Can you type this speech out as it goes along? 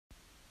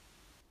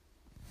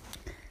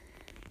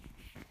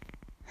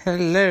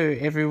Hello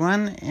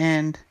everyone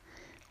and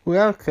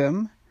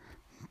welcome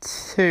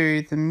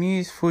to the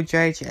Museful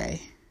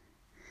JJ.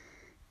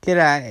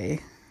 G'day,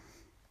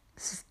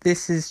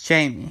 this is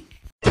Jamie.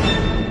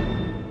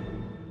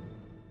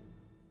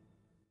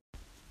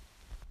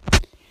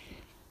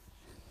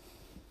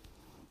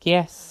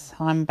 Yes,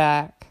 I'm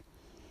back.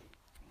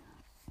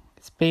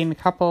 It's been a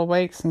couple of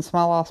weeks since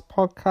my last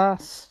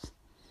podcast,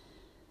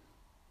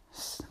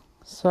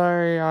 so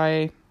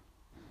I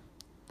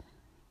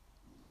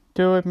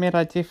do admit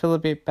I do feel a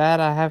bit bad.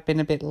 I have been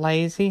a bit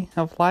lazy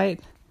of late,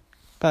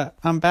 but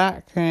I'm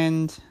back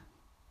and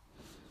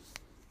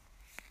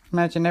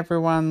imagine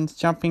everyone's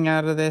jumping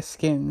out of their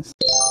skins.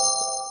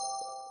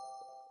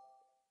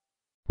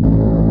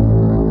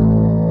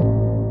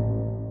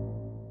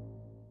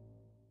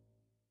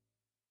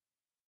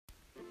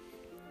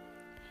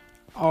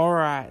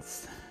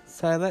 Alright,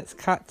 so let's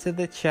cut to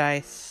the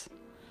chase.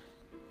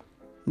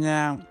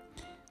 Now,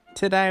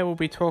 today we'll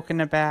be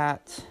talking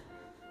about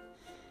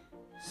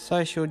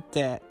social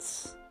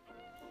debts.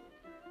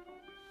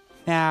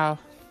 Now,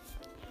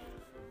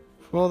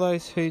 for all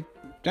those who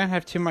don't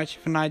have too much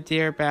of an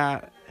idea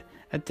about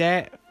a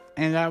debt,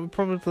 and that would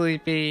probably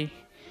be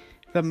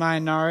the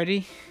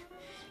minority,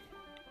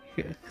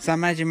 because I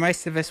imagine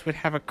most of us would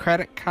have a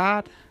credit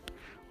card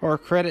or a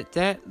credit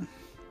debt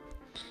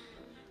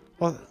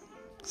or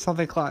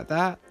something like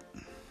that.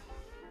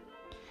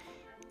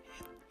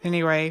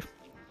 Anyway,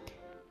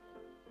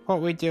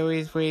 what we do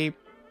is we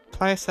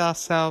place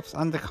ourselves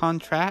under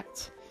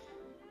contract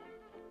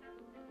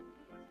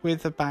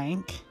with the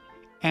bank,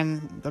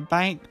 and the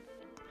bank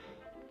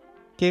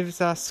gives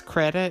us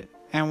credit,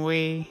 and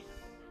we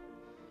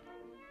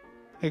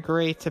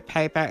agree to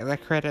pay back the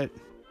credit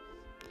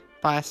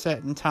by a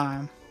certain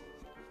time.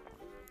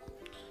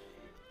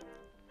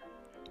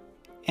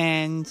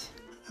 And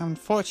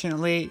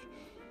unfortunately,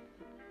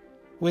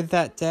 with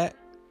that debt,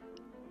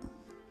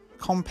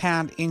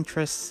 compound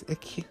interest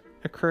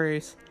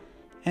accrues,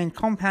 and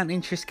compound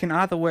interest can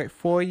either work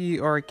for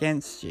you or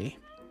against you.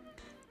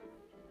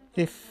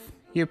 If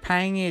you're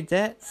paying your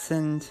debts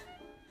and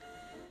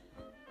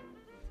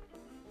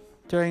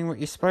doing what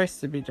you're supposed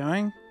to be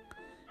doing,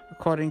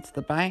 according to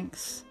the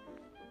banks,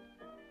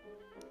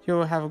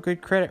 you'll have a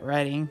good credit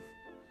rating.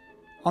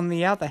 On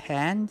the other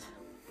hand,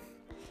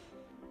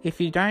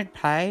 if you don't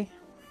pay,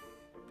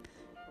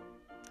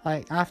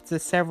 like after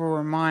several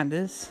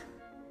reminders,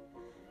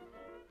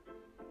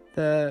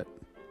 the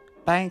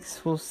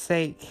banks will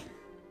seek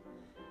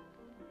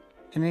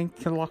an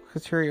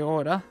interlocutory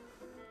order,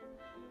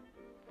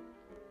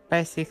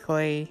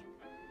 basically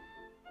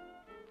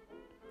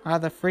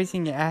either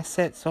freezing your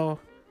assets or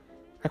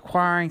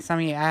acquiring some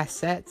of your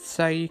assets,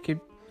 so you could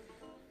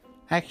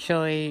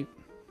actually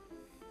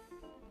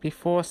be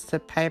forced to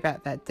pay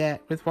back that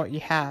debt with what you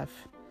have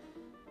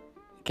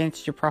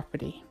against your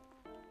property.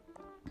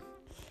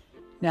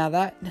 Now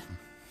that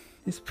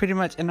is pretty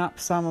much an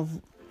upsum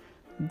of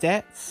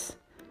debts,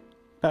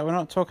 but we're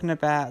not talking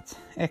about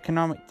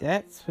economic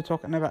debts, we're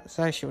talking about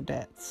social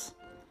debts.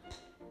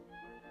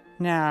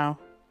 Now,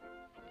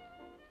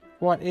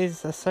 what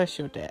is a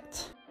social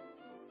debt?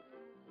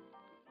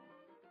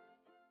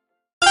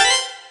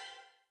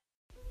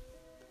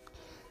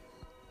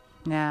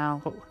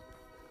 Now,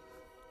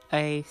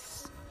 a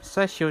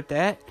social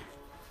debt,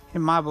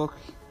 in my book,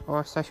 or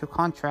a social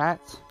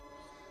contract,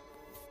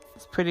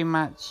 is pretty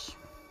much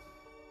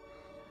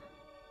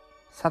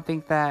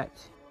something that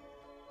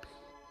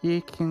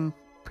you can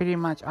pretty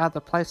much either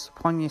place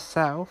upon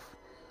yourself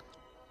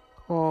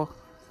or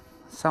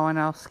someone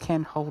else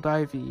can hold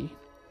over you.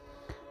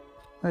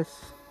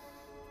 Let's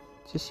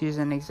just use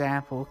an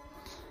example.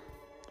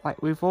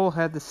 Like, we've all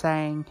heard the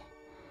saying,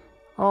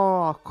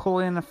 "Oh, I'll call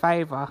in a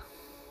favour,"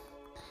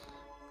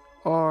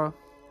 or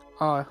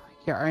 "Oh,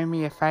 you owe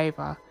me a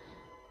favour,"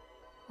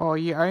 or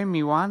 "You owe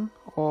me one,"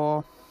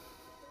 or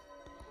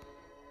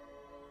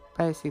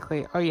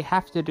basically, "Oh, you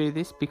have to do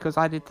this because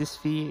I did this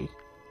for you."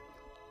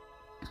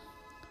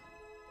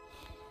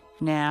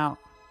 Now,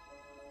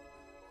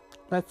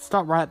 let's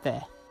stop right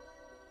there.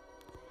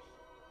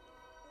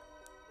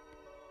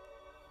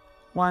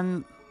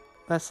 One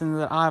lesson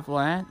that I've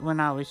learned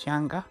when I was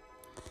younger,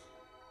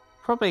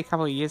 probably a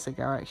couple of years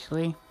ago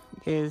actually,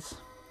 is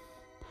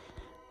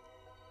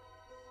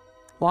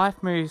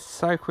life moves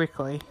so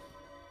quickly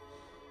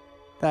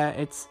that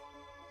it's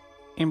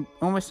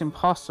almost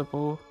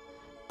impossible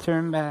to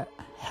remember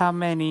how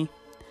many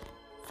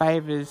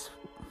favours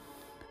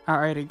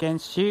are owed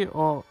against you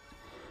or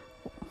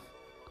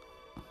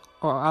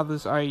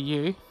others owe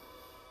you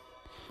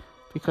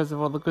because of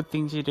all the good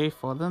things you do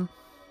for them.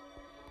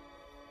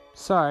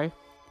 So,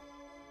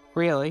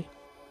 really,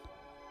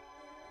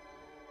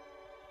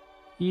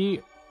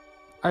 you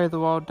owe the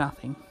world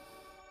nothing,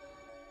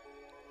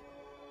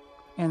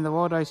 and the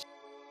world owes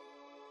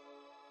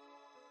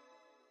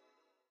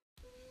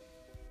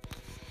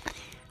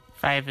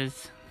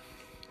favours.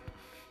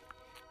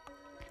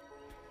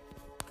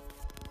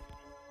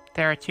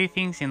 There are two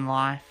things in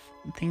life,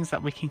 things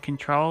that we can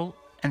control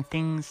and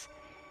things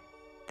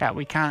that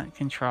we can't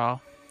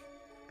control.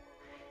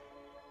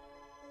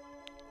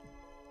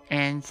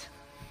 And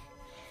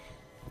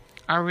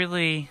I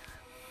really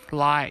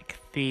like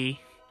the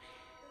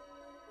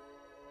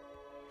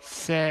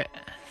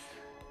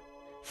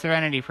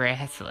Serenity Prayer,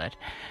 that's the word.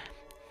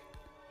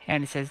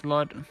 And it says,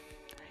 Lord,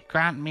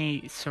 grant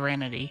me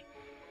serenity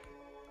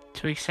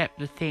to accept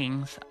the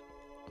things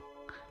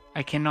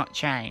I cannot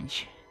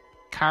change,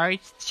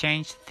 courage to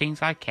change the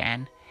things I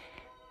can,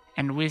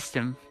 and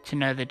wisdom to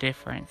know the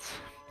difference.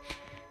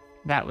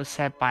 That was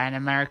said by an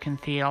American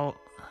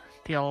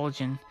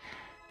theologian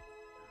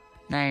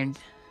named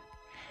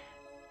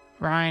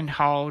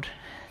Reinhold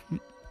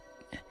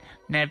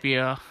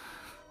Niebuhr,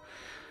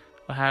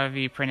 or however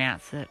you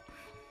pronounce it.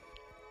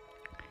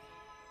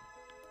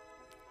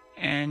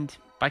 And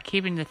by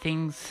keeping the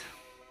things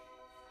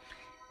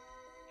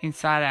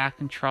inside our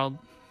control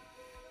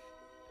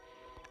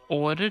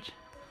ordered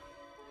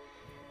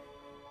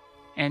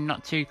and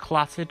not too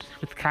cluttered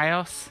with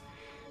chaos,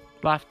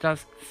 life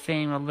does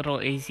seem a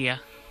little easier.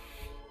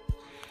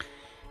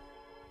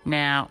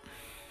 Now,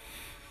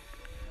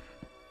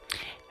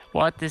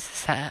 what does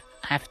this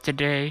have to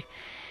do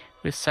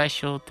with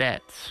social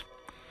debts?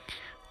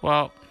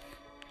 Well,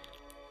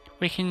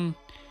 we can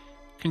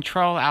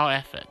control our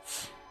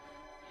efforts.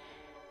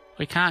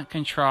 We can't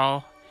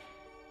control,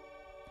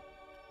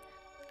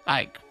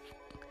 like,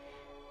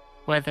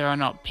 whether or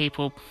not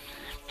people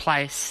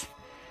place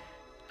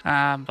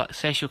like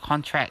social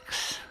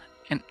contracts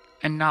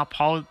and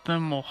uphold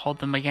them or hold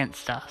them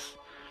against us.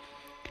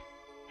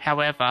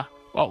 However,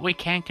 what we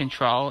can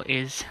control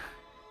is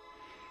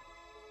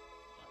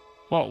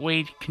what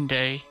we can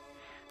do,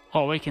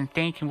 what we can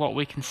think, and what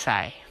we can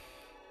say.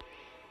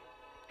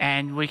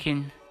 And we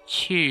can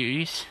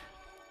choose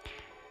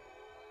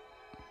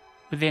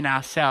within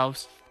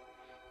ourselves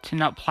to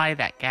not play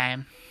that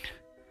game.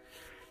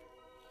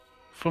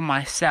 For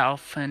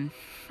myself, and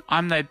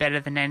I'm no better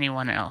than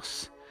anyone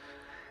else.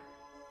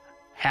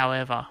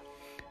 However,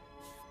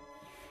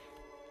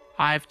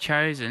 I've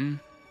chosen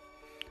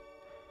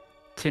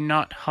to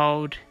not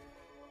hold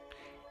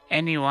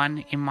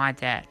anyone in my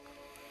debt.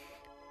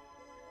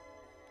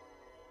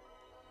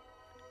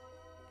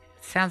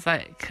 It sounds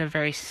like a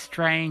very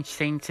strange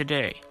thing to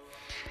do,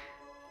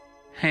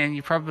 and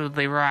you're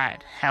probably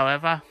right.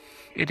 However,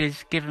 it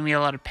has given me a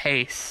lot of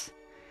peace,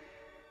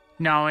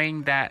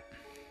 knowing that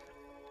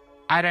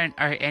I don't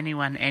owe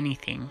anyone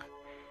anything.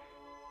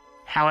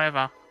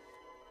 However,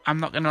 I'm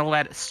not going to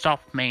let it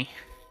stop me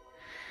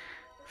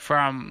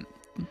from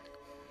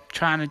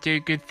trying to do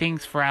good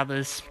things for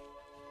others.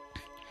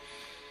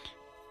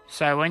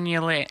 So when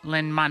you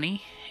lend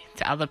money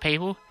to other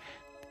people,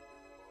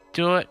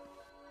 do it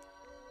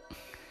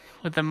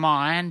with the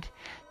mind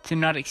to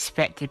not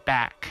expect it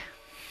back.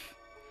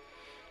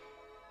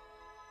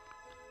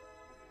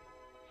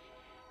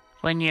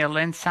 When you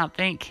lend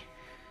something,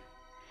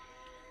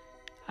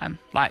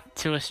 like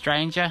to a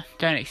stranger,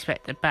 don't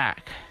expect it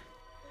back.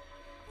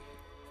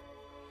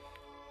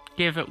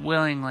 Give it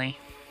willingly.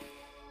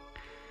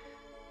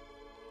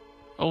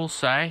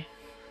 Also,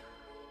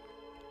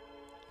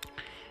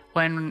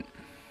 when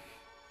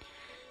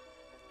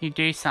you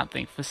do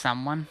something for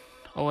someone,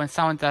 or when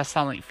someone does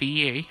something for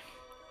you,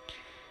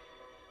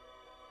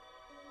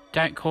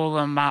 don't call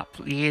them up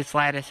years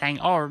later saying,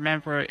 oh,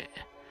 remember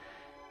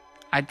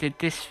I did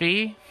this for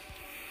you?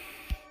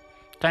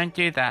 Don't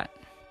do that.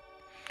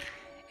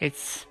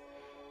 It's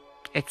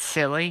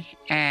silly,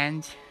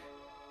 and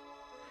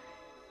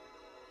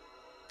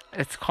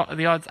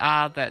the odds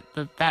are that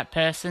that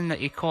person that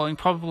you're calling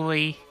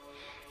probably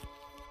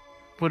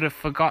would have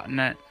forgotten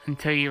it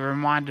until you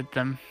reminded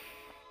them.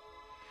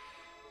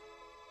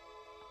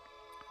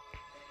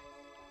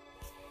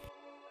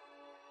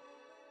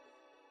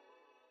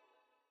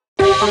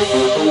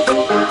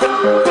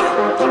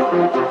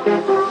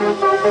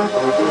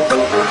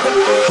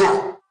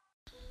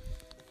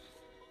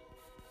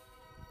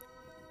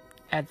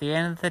 At the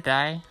end of the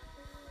day,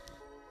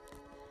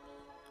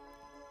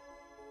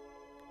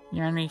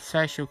 the only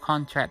social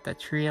contract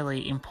that's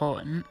really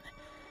important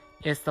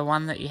is the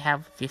one that you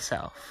have with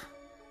yourself.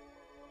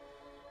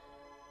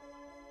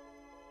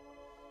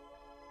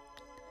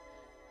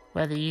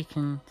 Whether you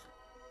can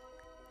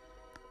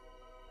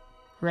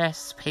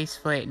rest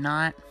peacefully at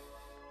night,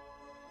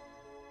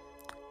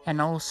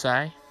 and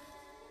also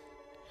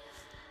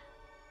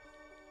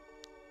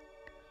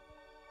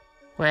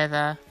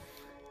whether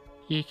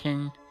you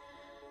can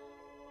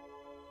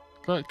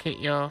look at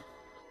your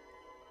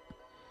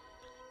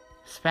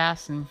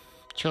spouse and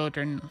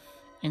children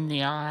in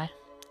the eye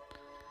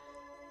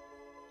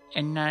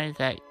and know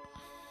that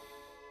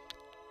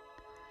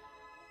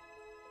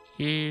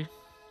you've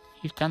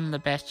done the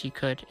best you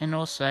could. And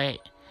also,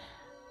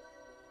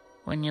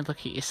 when you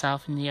look at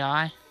yourself in the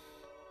eye,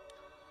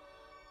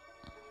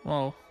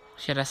 well,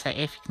 should I say,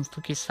 if you can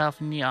look yourself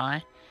in the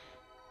eye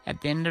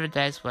at the end of a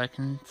day's work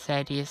and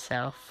say to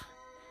yourself,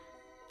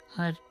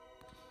 I've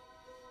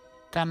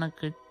done a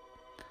good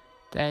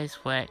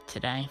day's work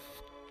today.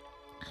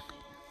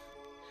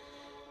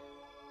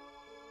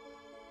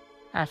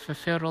 I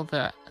fulfilled all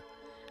the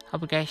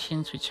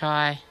obligations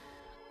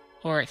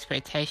or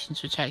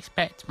expectations which I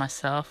expect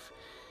myself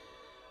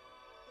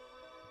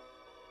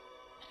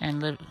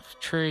and live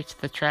true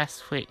to the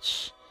trust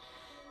which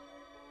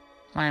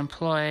my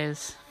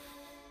employers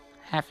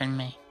have in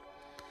me.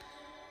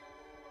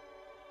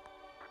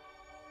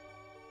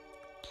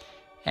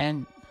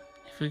 And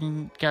if we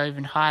can go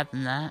even higher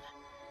than that,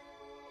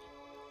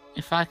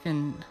 if I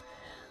can,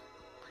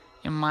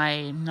 in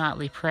my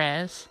nightly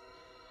prayers,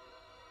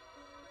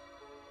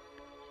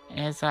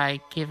 as I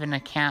give an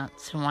account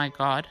to my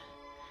God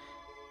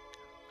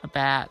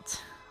about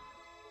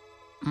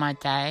my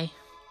day,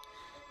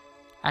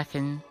 I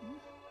can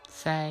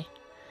say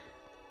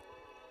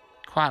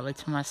quietly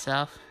to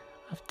myself,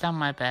 I've done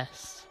my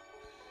best.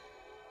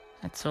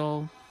 That's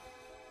all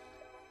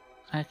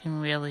I can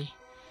really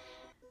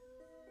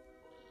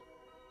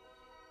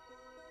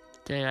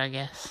do, I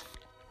guess.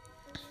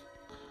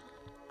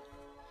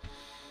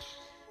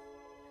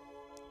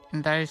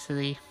 And those are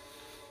the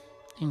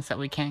things that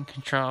we can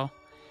control.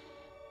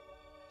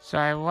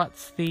 So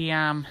what's the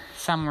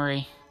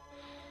summary?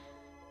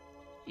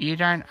 You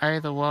don't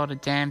owe the world a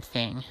damn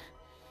thing.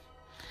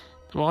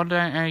 The world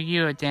don't owe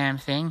you a damn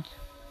thing.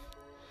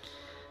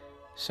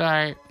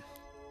 So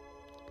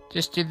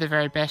just do the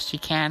very best you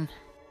can.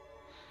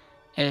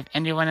 And if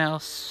anyone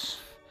else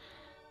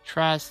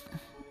tries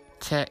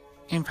to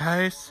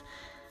impose,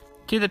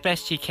 do the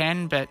best you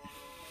can, but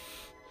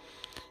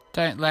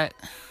don't let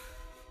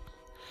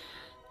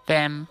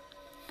them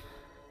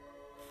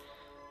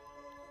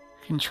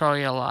control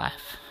your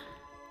life.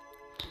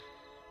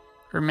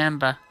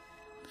 Remember,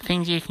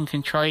 things you can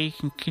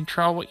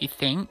control what you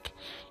think,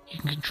 you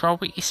can control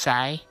what you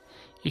say,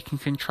 you can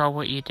control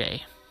what you do.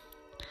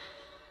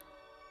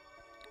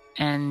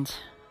 And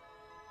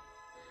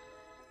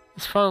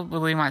this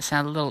probably might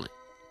sound a little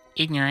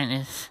ignorant,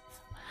 is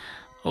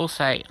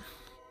also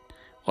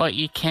what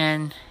you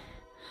can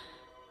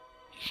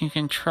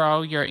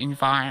control your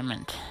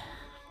environment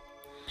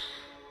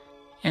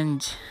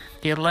and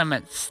the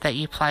limits that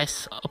you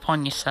place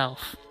upon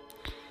yourself.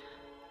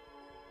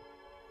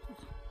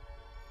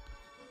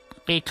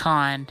 Be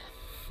kind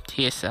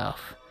to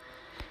yourself.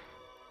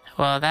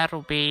 Well,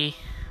 that'll be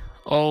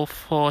all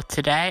for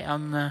today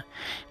on the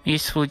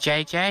Museful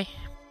JJ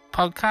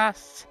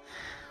podcast.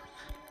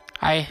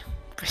 I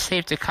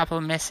received a couple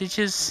of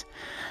messages,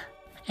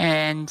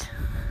 and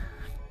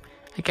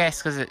I guess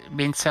because it's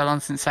been so long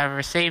since I've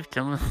received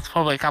them, it's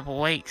probably a couple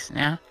of weeks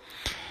now,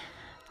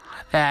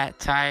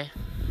 that I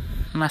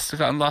must have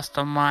gotten lost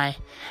on my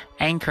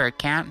Anchor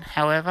account.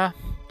 However,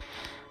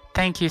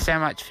 thank you so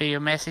much for your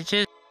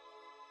messages.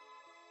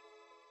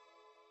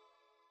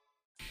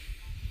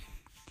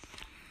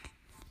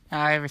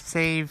 I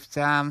received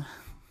one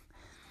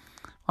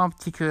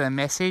particular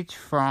message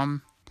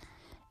from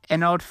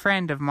an old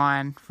friend of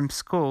mine from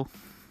school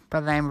by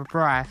the name of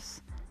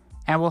Bryce,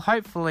 and we'll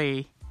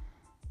hopefully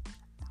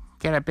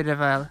get a bit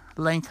of a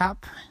link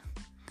up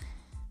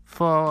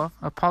for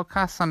a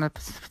podcast on a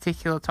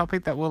particular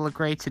topic that we'll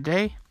agree to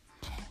do,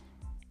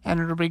 and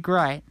it'll be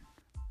great.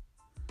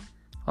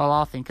 Well,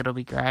 I'll think it'll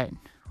be great.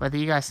 Whether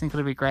you guys think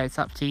it'll be great, it's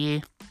up to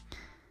you.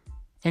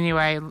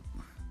 Anyway,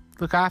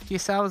 look after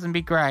yourselves and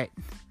be great.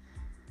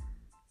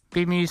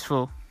 Be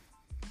museful.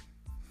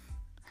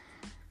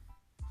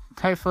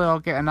 Hopefully I'll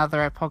get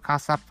another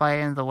podcast up by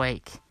the end of the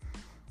week.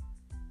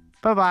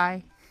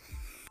 Bye-bye.